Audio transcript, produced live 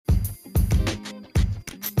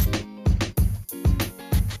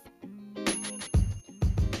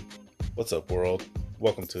What's up, world?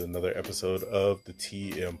 Welcome to another episode of the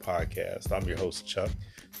TM Podcast. I'm your host, Chuck.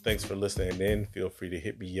 Thanks for listening in. Feel free to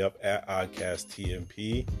hit me up at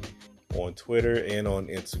OddcastTMP on Twitter and on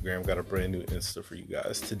Instagram. Got a brand new Insta for you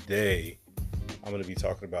guys. Today, I'm going to be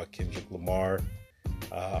talking about Kendrick Lamar.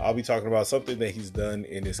 I'll be talking about something that he's done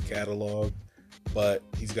in his catalog, but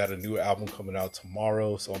he's got a new album coming out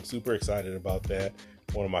tomorrow, so I'm super excited about that.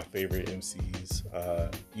 One of my favorite MCs.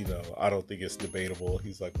 I don't think it's debatable.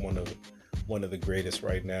 He's like one of the greatest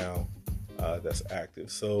right now that's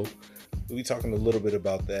active. So we'll be talking a little bit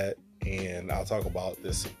about that, and I'll talk about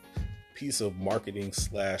this piece of marketing /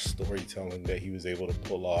 storytelling that he was able to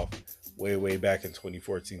pull off way back in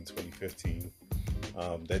 2014, 2015.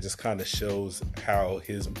 That just kind of shows how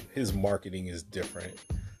his marketing is different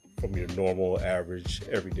from your normal, average,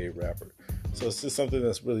 everyday rapper. So it's just something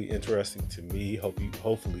that's really interesting to me.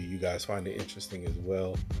 Hopefully you guys find it interesting as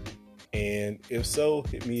well. And if so,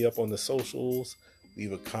 hit me up on the socials,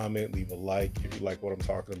 leave a comment, leave a like if you like what I'm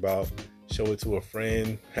talking about. Show it to a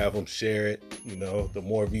friend, have them share it. The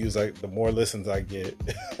more views, the more listens I get,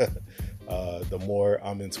 the more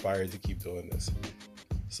I'm inspired to keep doing this.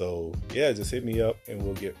 So yeah, just hit me up and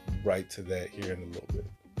we'll get right to that here in a little bit.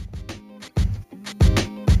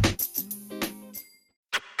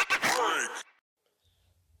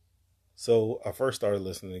 So I first started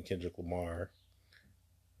listening to Kendrick Lamar.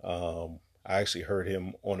 I actually heard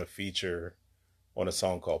him on a feature on a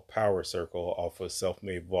song called Power Circle off of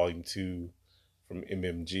Self-Made Volume 2 from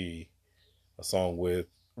MMG, a song with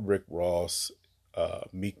Rick Ross,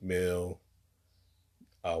 Meek Mill,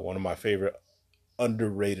 one of my favorite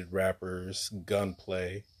underrated rappers,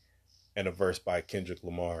 Gunplay, and a verse by Kendrick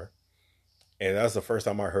Lamar. And that's the first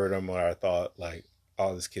time I heard him where I thought,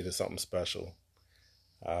 oh, this kid is something special.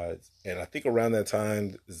 And I think around that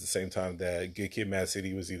time is the same time that Good Kid, Mad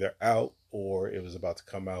City was either out or it was about to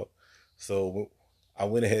come out. So I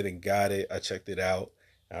went ahead and got it. I checked it out.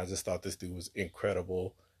 And I just thought this dude was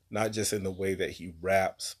incredible. Not just in the way that he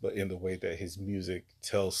raps, but in the way that his music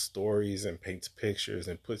tells stories and paints pictures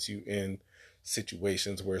and puts you in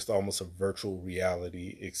situations where it's almost a virtual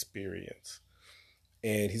reality experience.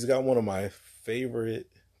 And he's got one of my favorite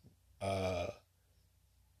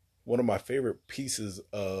pieces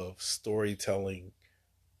of storytelling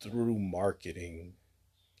through marketing,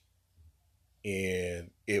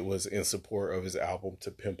 and it was in support of his album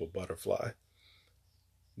To Pimp a Butterfly.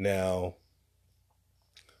 Now,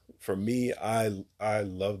 for me, I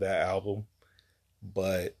love that album,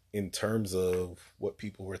 but in terms of what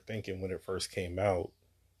people were thinking when it first came out,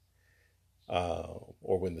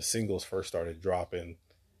 or when the singles first started dropping,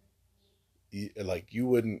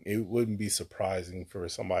 it wouldn't be surprising for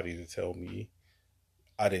somebody to tell me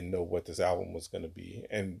I didn't know what this album was going to be.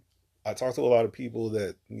 And I talked to a lot of people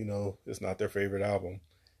that, it's not their favorite album.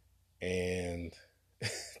 And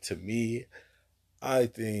to me, I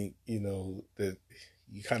think, that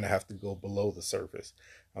you kind of have to go below the surface.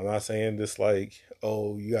 I'm not saying this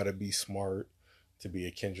you got to be smart to be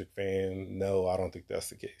a Kendrick fan. No, I don't think that's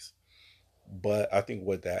the case. But I think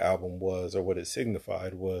what that album was, or what it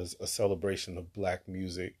signified, was a celebration of Black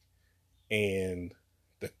music and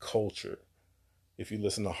the culture. If you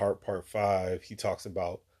listen to Heart Part 5, he talks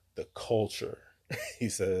about the culture. He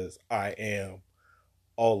says, I am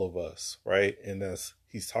all of us, right? And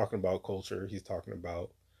he's talking about culture. He's talking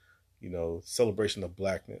about, celebration of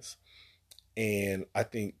Blackness. And I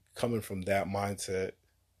think coming from that mindset,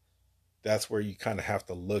 that's where you kind of have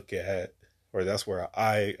to look at, or that's where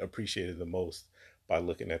I appreciated the most by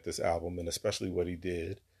looking at this album, and especially what he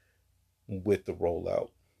did with the rollout.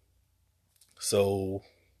 So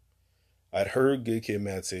I'd heard Good Kid,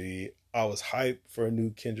 Mad City. I was hyped for a new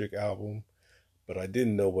Kendrick album, but I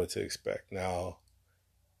didn't know what to expect. Now,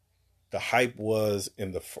 the hype was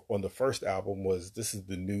on the first album was, this is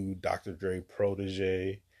the new Dr. Dre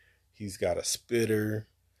protege. He's got a spitter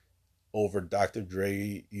over Dr.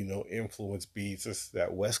 Dre, influence beats. It's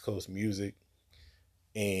that West Coast music.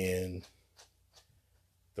 And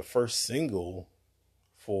the first single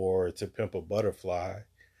for To Pimp a Butterfly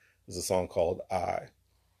is a song called I.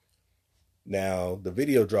 Now, the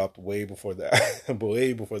video dropped way before the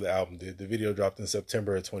album did. The video dropped in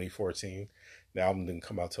September of 2014. The album didn't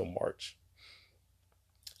come out till March.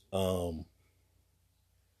 When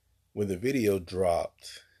the video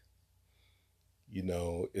dropped,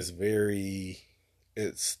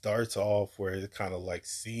 it starts off where it kind of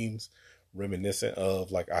seems reminiscent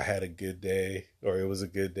of I Had a Good Day, or It Was a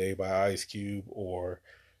Good Day by Ice Cube, or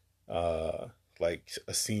a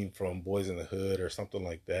scene from Boys in the Hood or something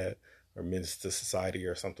like that, or Menace to Society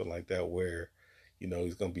or something like that, where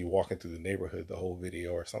he's going to be walking through the neighborhood the whole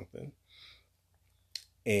video or something.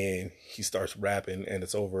 and he starts rapping, and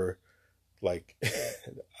it's over like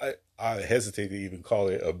I hesitate to even call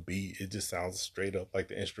it a beat. It just sounds straight up like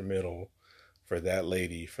the instrumental for That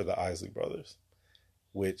Lady for the Isley Brothers,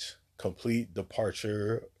 which complete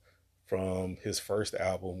departure from his first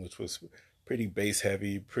album, which was pretty bass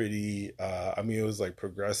heavy, pretty I mean it was like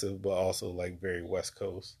progressive but also like very West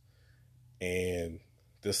Coast. And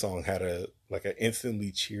this song had a like an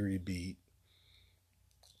instantly cheery beat,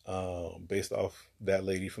 based off That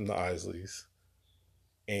Lady from the Isleys,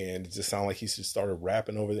 and it just sounded like he just started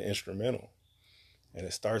rapping over the instrumental. And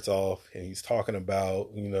it starts off, and he's talking about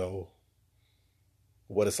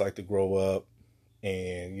what it's like to grow up,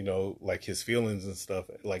 and like his feelings and stuff,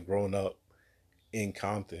 like growing up in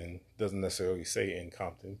Compton. Doesn't necessarily say in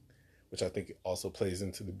Compton, which I think also plays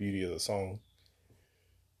into the beauty of the song.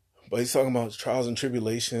 But he's talking about trials and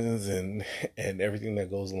tribulations and everything that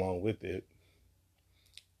goes along with it.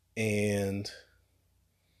 And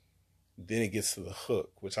then it gets to the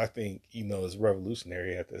hook, which I think is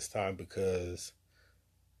revolutionary at this time, because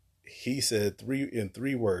he said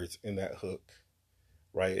three words in that hook,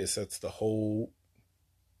 right? It sets the whole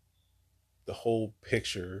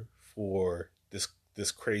picture for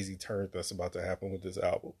this crazy turn that's about to happen with this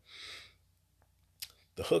album.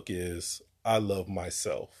 The hook is "I love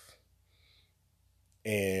myself,"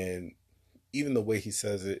 and even the way he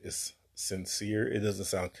says it is sincere. It doesn't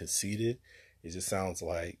sound conceited. It just sounds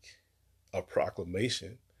like a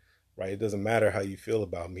proclamation, right? It doesn't matter how you feel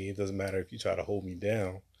about me. It doesn't matter if you try to hold me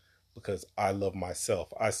down, because I love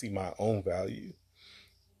myself. I see my own value.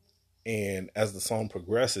 And as the song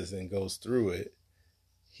progresses and goes through it,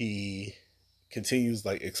 he continues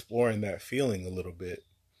like exploring that feeling a little bit.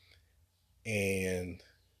 And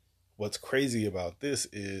what's crazy about this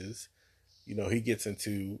is,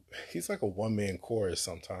 he's like a one man chorus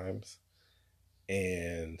sometimes.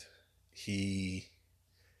 And he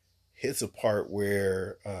hits a part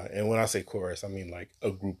where, and when I say chorus, I mean like a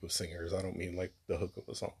group of singers. I don't mean like the hook of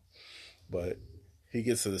a song. But he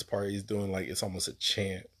gets to this part, he's doing like, it's almost a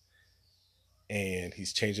chant. And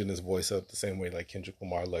he's changing his voice up the same way like Kendrick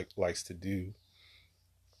Lamar likes to do.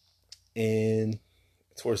 And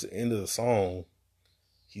towards the end of the song,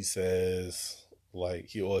 he says, like,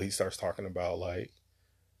 he starts talking about like,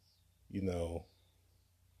 you know,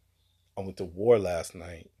 I went to war last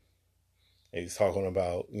night. And he's talking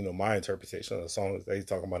about, my interpretation of the song is that he's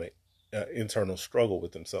talking about an internal struggle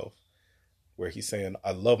with himself, where he's saying,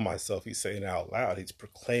 I love myself. He's saying it out loud. He's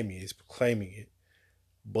proclaiming it.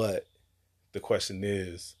 But the question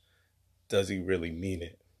is, does he really mean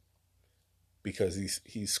it? Because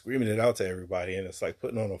he's screaming it out to everybody, and it's like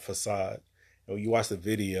putting on a facade. And when you watch the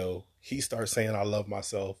video, he starts saying, I love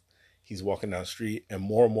myself. He's walking down the street, and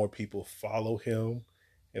more people follow him,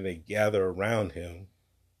 and they gather around him.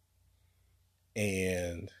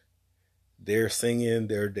 And they're singing,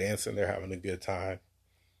 they're dancing, they're having a good time.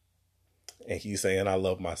 And he's saying, I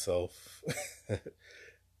love myself.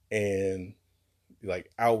 And like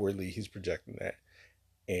outwardly, he's projecting that.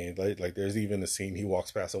 And like there's even a scene, he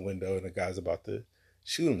walks past a window and the guy's about to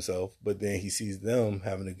shoot himself, but then he sees them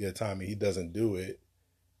having a good time and he doesn't do it.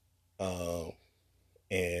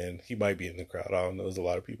 And he might be in the crowd. I don't know. There's a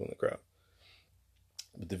lot of people in the crowd.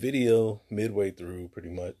 But the video, midway through, pretty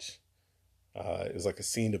much, is like a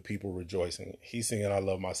scene of people rejoicing. He's singing, I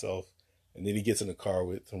love myself. And then he gets in the car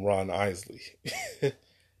with Ron Isley.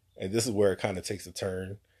 And this is where it kind of takes a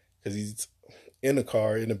turn, because he's in the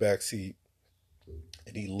car, in the back seat,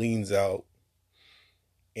 and he leans out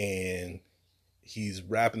and he's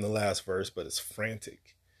rapping the last verse, but it's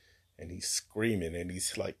frantic. And he's screaming, and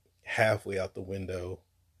he's like halfway out the window.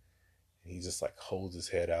 And he just like holds his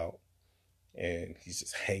head out, and he's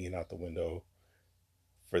just hanging out the window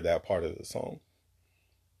for that part of the song.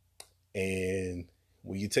 And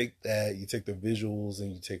when you take that, you take the visuals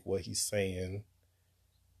and you take what he's saying,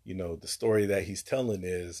 the story that he's telling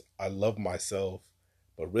is, I love myself,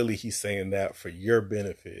 but really he's saying that for your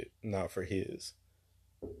benefit, not for his.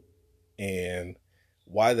 And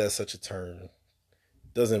why that's such a turn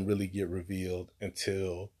doesn't really get revealed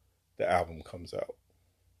until the album comes out.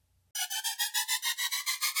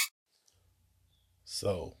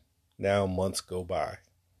 So now months go by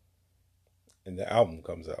and the album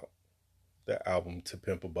comes out. The album To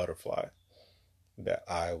Pimp a Butterfly that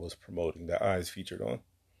I was promoting, that I was featured on.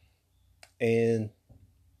 And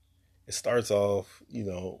it starts off,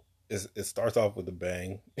 it starts off with a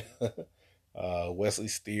bang.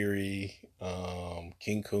 Wesley's Theory,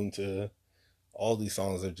 King Kunta, all these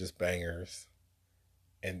songs are just bangers.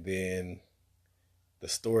 And then the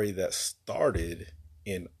story that started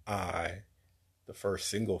in the first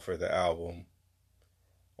single for the album,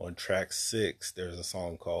 On track 6, there's a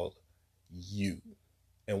song called You.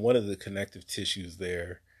 And one of the connective tissues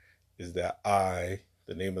there is that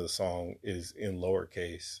the name of the song, is in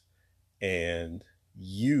lowercase and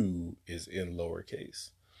you is in lowercase.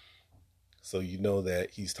 So you know that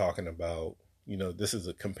he's talking about, this is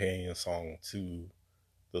a companion song to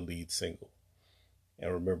the lead single.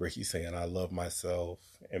 And remember, he's saying, I love myself,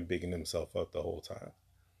 and bigging himself up the whole time.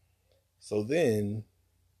 So then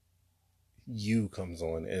You comes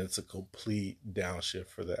on, and it's a complete downshift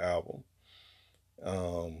for the album.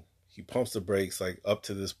 He pumps the brakes. Like, up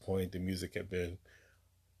to this point, the music had been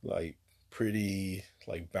like pretty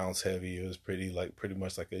like bounce heavy. It was pretty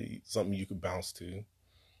much like something you could bounce to.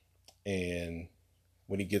 And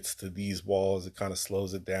when he gets to These Walls, it kind of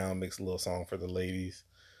slows it down, makes a little song for the ladies,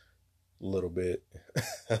 a little bit.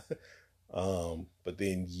 But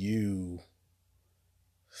then You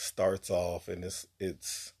starts off, and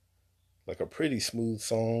it's like a pretty smooth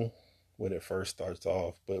song when it first starts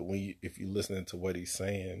off. But if you listen to what he's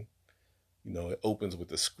saying, it opens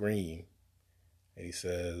with a scream. And he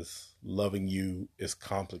says, loving you is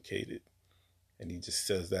complicated. And he just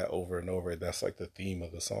says that over and over. That's like the theme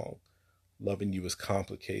of the song. Loving you is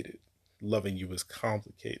complicated. Loving you is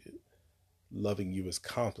complicated. Loving you is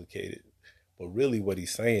complicated. But really what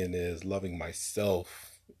he's saying is loving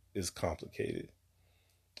myself is complicated.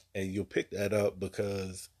 And you'll pick that up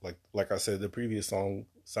because, like I said, the previous song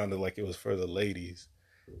sounded like it was for the ladies.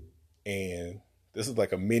 And this is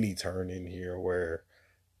like a mini turn in here where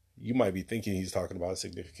you might be thinking he's talking about a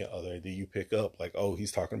significant other. Then you pick up like, oh,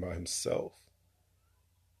 he's talking about himself.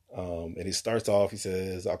 And he starts off, he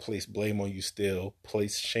says, I place blame on you still,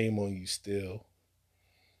 place shame on you still.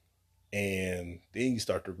 And then you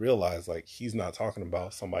start to realize like he's not talking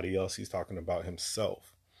about somebody else. He's talking about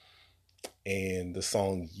himself. And the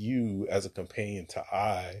song You as a companion to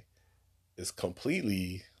I is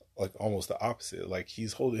completely like almost the opposite. Like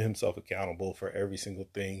he's holding himself accountable for every single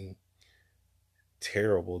thing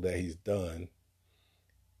terrible that he's done.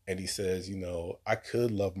 And he says, I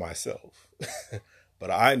could love myself,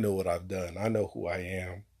 but I know what I've done. I know who I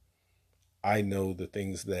am. I know the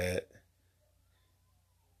things that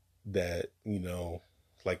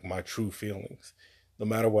like my true feelings. No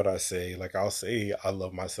matter what I say, like I'll say I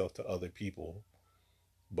love myself to other people,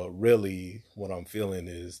 but really what I'm feeling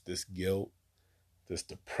is this guilt, this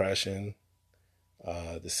depression,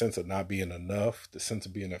 the sense of not being enough, the sense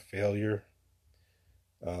of being a failure.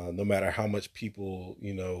 No matter how much people,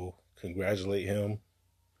 congratulate him,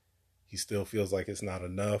 he still feels like it's not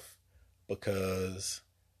enough because,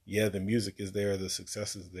 yeah, the music is there, the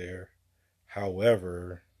success is there.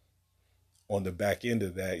 However, on the back end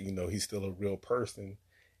of that, he's still a real person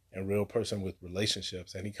with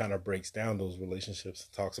relationships. And he kind of breaks down those relationships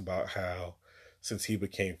and talks about how since he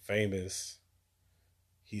became famous,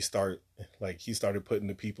 he started putting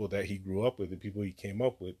the people that he grew up with, the people he came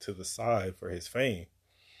up with, to the side for his fame.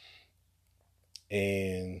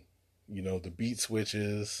 And, the beat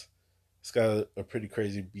switches, it's got a pretty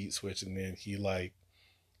crazy beat switch. And then he like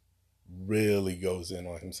really goes in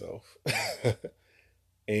on himself.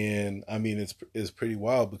 And I mean, it's pretty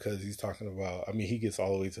wild because he's talking about, he gets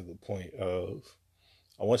all the way to the point of,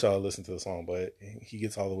 I want y'all to listen to the song, but he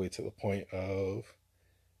gets all the way to the point of,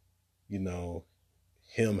 him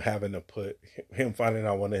finding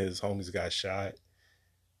out one of his homies got shot,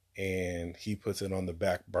 and he puts it on the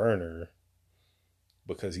back burner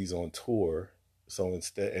because he's on tour. So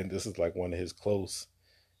instead, and this is like one of his close,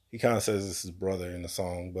 he kind of says this is his brother in the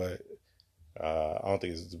song, but I don't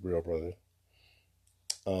think it's his real brother.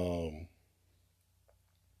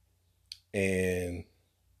 And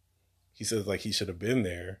he says like he should have been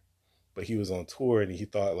there, but he was on tour and he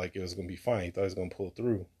thought like it was going to be fine. He thought he was going to pull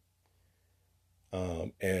through.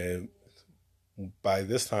 And by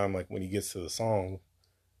this time, like when he gets to the song,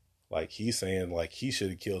 like he's saying like he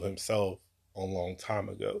should have killed himself a long time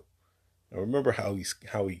ago. And remember how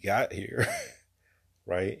he got here,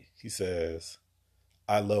 right? He says,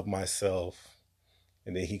 I love myself.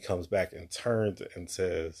 And then he comes back and turns and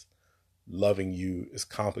says, loving you is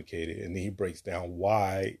complicated. And then he breaks down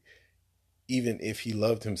why, even if he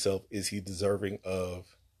loved himself, is he deserving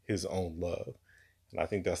of his own love? And I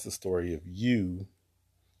think that's the story of You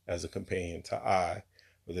as a companion to I.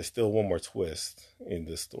 But there's still one more twist in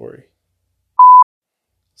this story.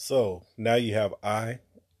 So now you have I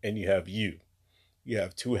and you have You. You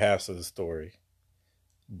have two halves of the story.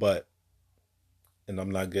 But, and I'm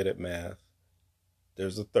not good at math,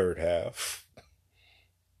 there's a third half.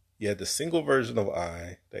 You had the single version of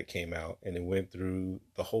I that came out, and it went through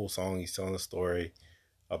the whole song. He's telling a story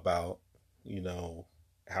about,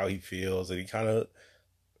 how he feels. And he kind of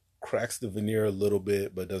cracks the veneer a little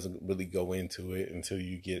bit, but doesn't really go into it until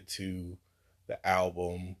you get to the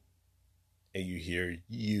album and you hear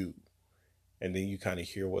you. And then you kind of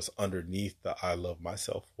hear what's underneath the I love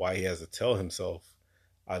myself, why he has to tell himself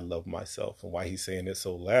I love myself and why he's saying it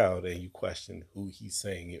so loud. And you question who he's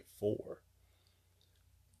saying it for.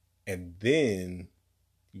 And then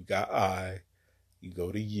you got you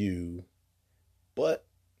go to you. But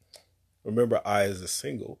remember, I is a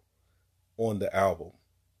single on the album,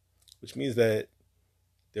 which means that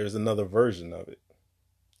there's another version of it.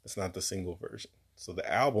 It's not the single version. So the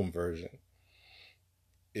album version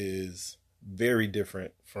is very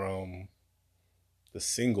different from the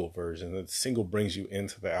single version. The single brings you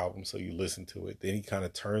into the album, so you listen to it. Then he kind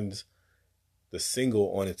of turns the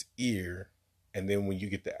single on its ear. And then when you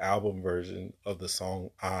get the album version of the song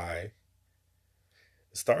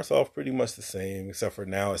it starts off pretty much the same, except for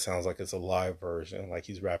now it sounds like it's a live version, like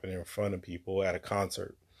he's rapping in front of people at a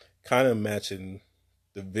concert, kind of matching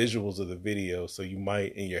the visuals of the video. So you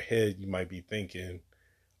might, in your head, you might be thinking,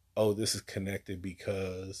 oh, this is connected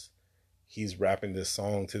because he's rapping this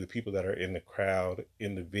song to the people that are in the crowd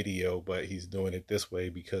in the video, but he's doing it this way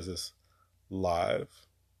because it's live.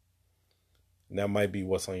 And that might be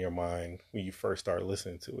what's on your mind when you first start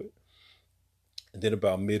listening to it. And then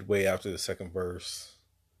about midway after the second verse,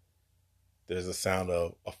 there's a sound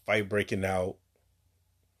of a fight breaking out,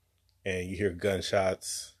 and you hear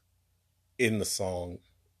gunshots in the song,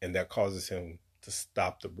 and that causes him to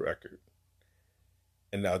stop the record.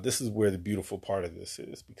 And now this is where the beautiful part of this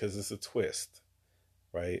is, because it's a twist,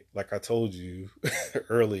 right? Like I told you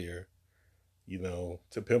earlier,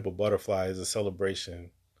 To Pimp a Butterfly is a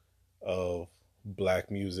celebration of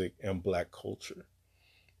Black music and Black culture.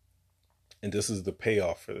 And this is the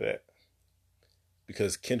payoff for that.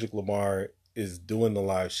 Because Kendrick Lamar is doing the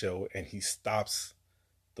live show and he stops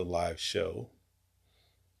the live show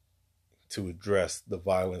to address the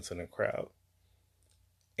violence in the crowd.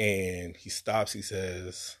 And he stops, he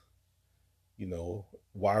says,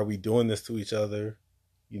 why are we doing this to each other?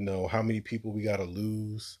 How many people we got to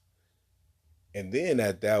lose? And then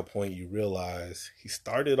at that point, you realize he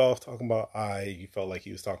started off talking about you felt like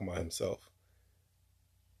he was talking about himself.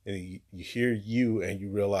 And you hear you and you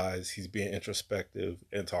realize he's being introspective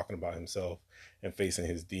and talking about himself and facing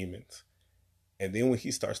his demons. And then when he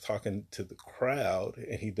starts talking to the crowd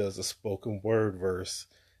and he does a spoken word verse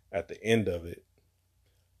at the end of it,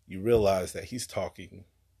 you realize that he's talking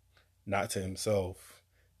not to himself,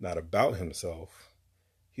 not about himself.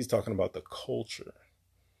 He's talking about the culture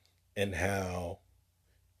and how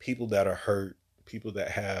people that are hurt, people that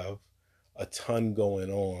have a ton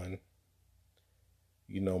going on,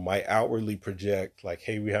 might outwardly project like,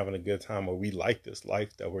 hey, we're having a good time, or we like this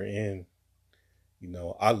life that we're in.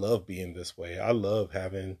 I love being this way. I love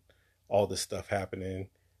having all this stuff happening.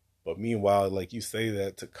 But meanwhile, like, you say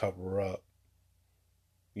that to cover up,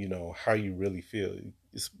 how you really feel.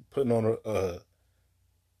 It's putting on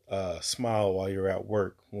a smile while you're at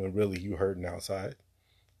work when really you hurting outside.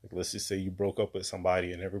 Like, let's just say you broke up with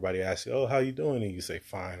somebody and everybody asks you, oh, how you doing? And you say,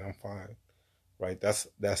 fine, I'm fine. Right? That's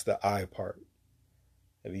the I part.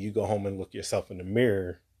 And then you go home and look yourself in the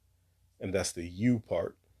mirror, and that's the you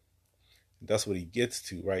part. And that's what he gets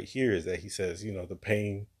to right here, is that he says, the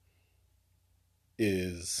pain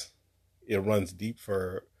it runs deep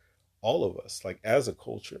for all of us. Like, as a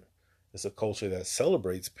culture, it's a culture that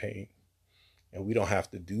celebrates pain. And we don't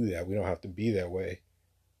have to do that. We don't have to be that way.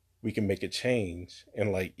 We can make a change.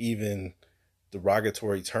 And like, even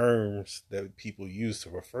derogatory terms that people use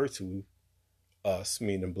to refer to us,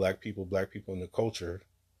 meaning black people in the culture,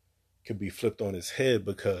 could be flipped on its head,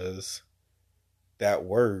 because that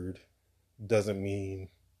word doesn't mean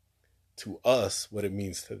to us what it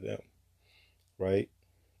means to them, right?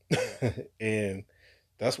 And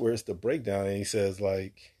that's where it's the breakdown. And he says,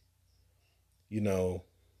 like,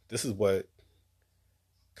 this is what,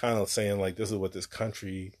 kind of saying like, this is what this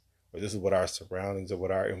country, or this is what our surroundings or what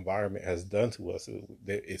our environment has done to us.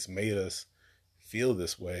 It's made us feel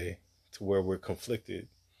this way, to where we're conflicted,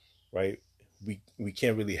 right? We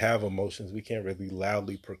can't really have emotions. We can't really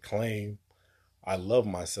loudly proclaim I love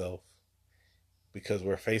myself, because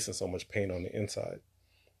we're facing so much pain on the inside.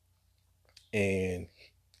 And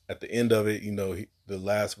at the end of it, the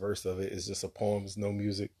last verse of it is just a poem, it's no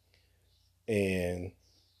music. And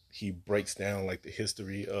he breaks down like the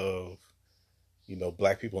history of,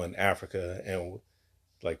 black people in Africa, and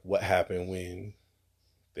like what happened when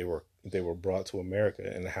they were brought to America,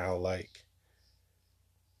 and how, like,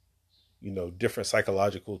 different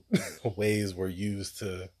psychological ways were used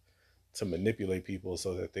to manipulate people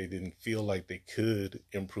so that they didn't feel like they could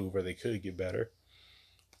improve or they could get better.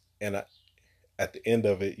 And at the end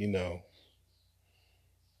of it,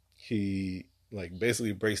 he like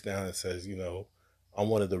basically breaks down and says, I'm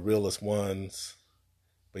one of the realest ones,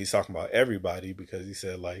 but he's talking about everybody because he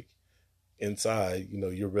said like inside,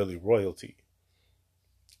 you're really royalty.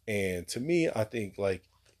 And to me, I think like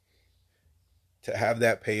to have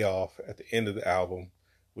that payoff at the end of the album,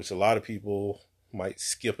 which a lot of people might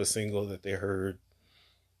skip a single that they heard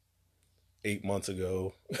 8 months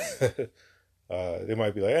ago. They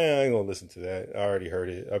might be like, I ain't gonna listen to that. I already heard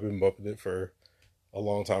it. I've been bumping it for a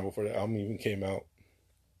long time before the album even came out.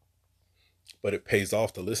 But it pays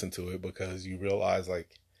off to listen to it because you realize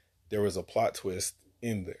like there was a plot twist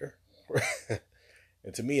in there.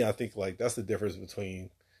 And to me, I think like that's the difference between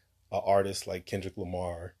an artist like Kendrick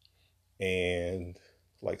Lamar and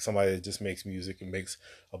like somebody that just makes music and makes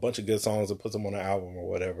a bunch of good songs and puts them on an album or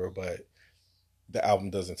whatever, but the album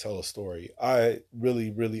doesn't tell a story. I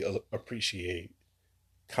really, really appreciate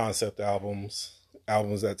concept albums,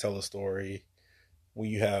 albums that tell a story, when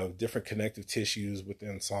you have different connective tissues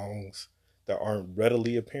within songs that aren't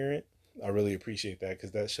readily apparent. I really appreciate that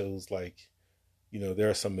because that shows like, there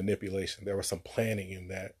was some manipulation, there was some planning in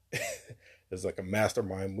that. It's like a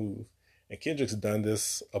mastermind move. And Kendrick's done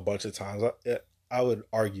this a bunch of times. I would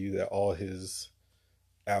argue that all his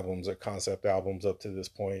albums are concept albums up to this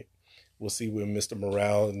point. We'll see when Mr.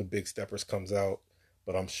 Morale and the Big Steppers comes out,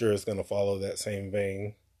 but I'm sure it's going to follow that same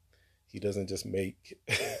vein. He doesn't just make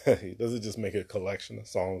a collection of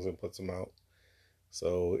songs and puts them out.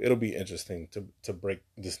 So it'll be interesting to break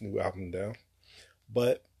this new album down.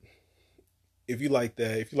 But if you like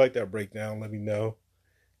that breakdown, let me know.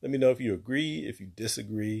 Let me know if you agree, if you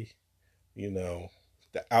disagree. The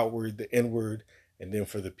outward, the inward, and then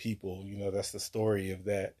for the people, that's the story of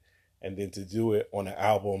that. And then to do it on an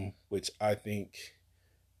album, which I think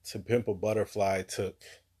To Pimp a Butterfly took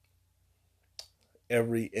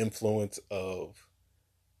every influence of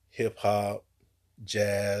hip hop,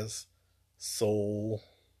 jazz, soul,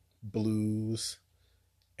 blues,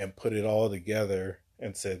 and put it all together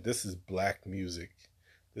and said, this is black music.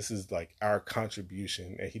 This is like our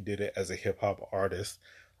contribution. And he did it as a hip hop artist.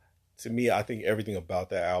 To me, I think everything about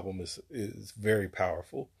that album is very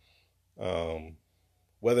powerful.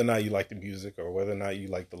 Whether or not you like the music or whether or not you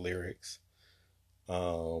like the lyrics,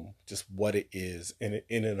 just what it is in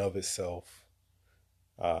and of itself,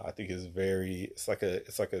 I think is it's like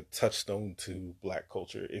a touchstone to black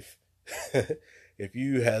culture. If if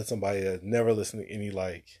you had somebody that never listened to any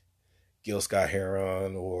like Gil Scott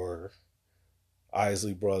Heron or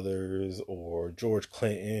Isley Brothers or George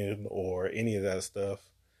Clinton or any of that stuff,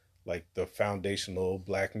 like the foundational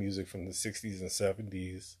black music from the 60s and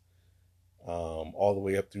 70s, all the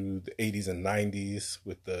way up through the 80s and 90s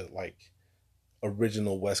with the like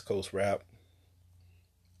original West Coast rap.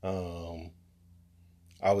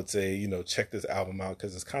 I would say, check this album out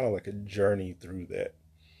because it's kind of like a journey through that.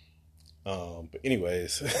 But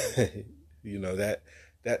anyways,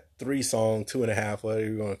 that 3-song, 2.5, whatever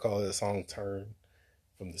you're going to call it, song turn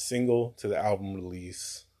from the single to the album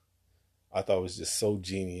release, I thought was just so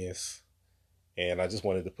genius. And I just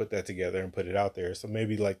wanted to put that together and put it out there. So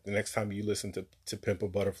maybe like the next time you listen to Pimp a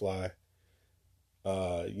Butterfly,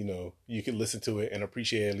 you can listen to it and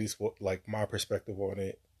appreciate at least what like my perspective on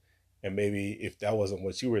it. And maybe if that wasn't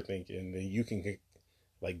what you were thinking, then you can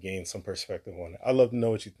like gain some perspective on it. I'd love to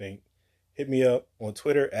know what you think. Hit me up on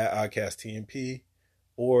Twitter at OddcastTNP,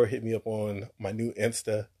 or hit me up on my new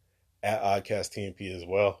Insta at OddcastTNP as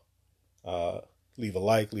well. Leave a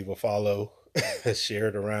like, leave a follow, share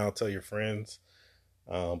it around, tell your friends.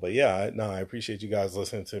 But yeah, I appreciate you guys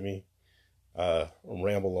listening to me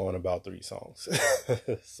ramble on about 3 songs.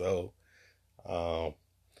 So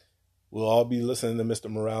we'll all be listening to Mr.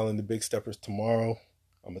 Morale and the Big Steppers tomorrow.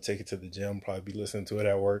 I'm going to take it to the gym, probably be listening to it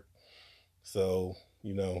at work. So,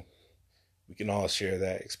 we can all share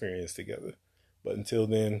that experience together. But until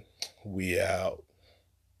then, we out.